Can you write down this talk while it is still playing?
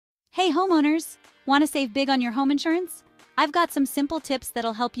Hey homeowners! Want to save big on your home insurance? I've got some simple tips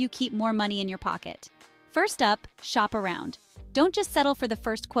that'll help you keep more money in your pocket. First up, shop around. Don't just settle for the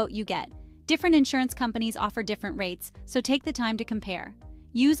first quote you get. Different insurance companies offer different rates, so take the time to compare.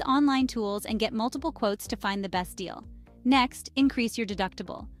 Use online tools and get multiple quotes to find the best deal. Next, increase your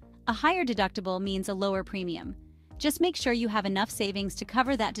deductible. A higher deductible means a lower premium. Just make sure you have enough savings to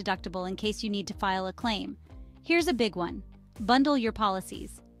cover that deductible in case you need to file a claim. Here's a big one. Bundle your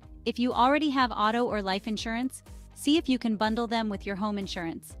policies. If you already have auto or life insurance, see if you can bundle them with your home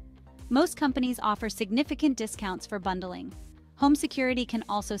insurance. Most companies offer significant discounts for bundling. Home security can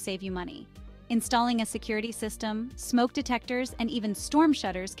also save you money. Installing a security system, smoke detectors, and even storm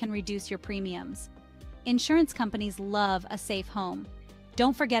shutters can reduce your premiums. Insurance companies love a safe home.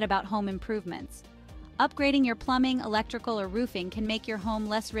 Don't forget about home improvements. Upgrading your plumbing, electrical, or roofing can make your home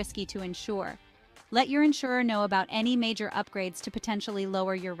less risky to insure. Let your insurer know about any major upgrades to potentially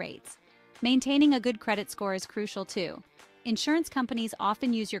lower your rates. Maintaining a good credit score is crucial too. Insurance companies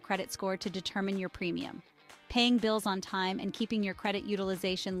often use your credit score to determine your premium. Paying bills on time and keeping your credit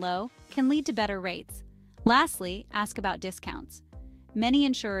utilization low can lead to better rates. Lastly, ask about discounts. Many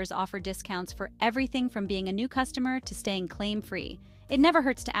insurers offer discounts for everything from being a new customer to staying claim-free. It never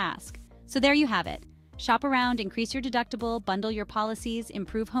hurts to ask. So there you have it. Shop around, increase your deductible, bundle your policies,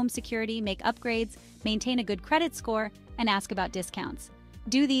 improve home security, make upgrades, maintain a good credit score, and ask about discounts.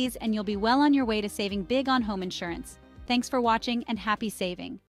 Do these and you'll be well on your way to saving big on home insurance. Thanks for watching and happy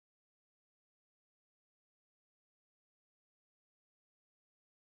saving.